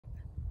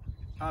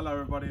Hello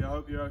everybody, I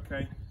hope you're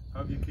okay,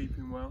 hope you're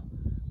keeping well.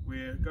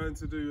 We're going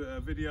to do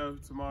a video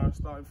tomorrow,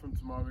 starting from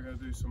tomorrow we're going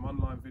to do some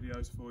online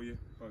videos for you.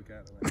 Oh, get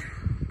out of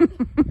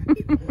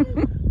the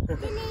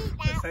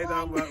way. They say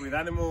don't work with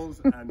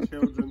animals and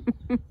children,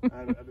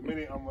 and at the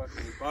minute I'm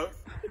working with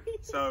both.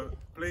 So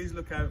please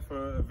look out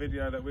for a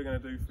video that we're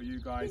going to do for you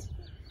guys.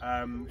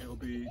 It'll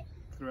be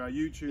through our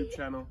YouTube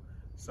channel,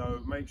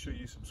 so make sure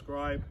you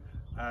subscribe.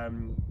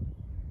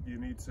 You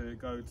need to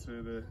go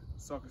to the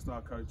Soccer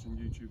Star Coaching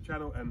YouTube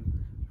channel and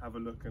have a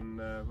look, and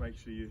make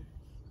sure you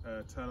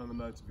turn on the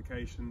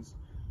notifications,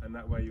 and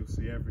that way you'll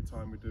see every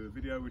time we do a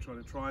video. We're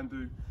trying to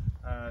do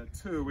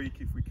 2 a week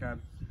if we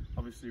can.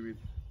 Obviously with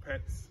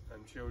pets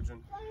and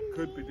children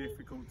could be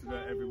difficult to do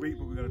that every week,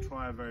 but we're going to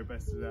try our very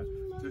best to do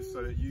that, just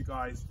so that you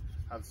guys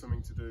have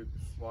something to do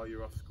while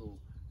you're off school.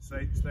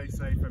 Stay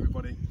safe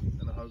everybody,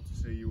 and I hope to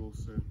see you all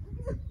soon.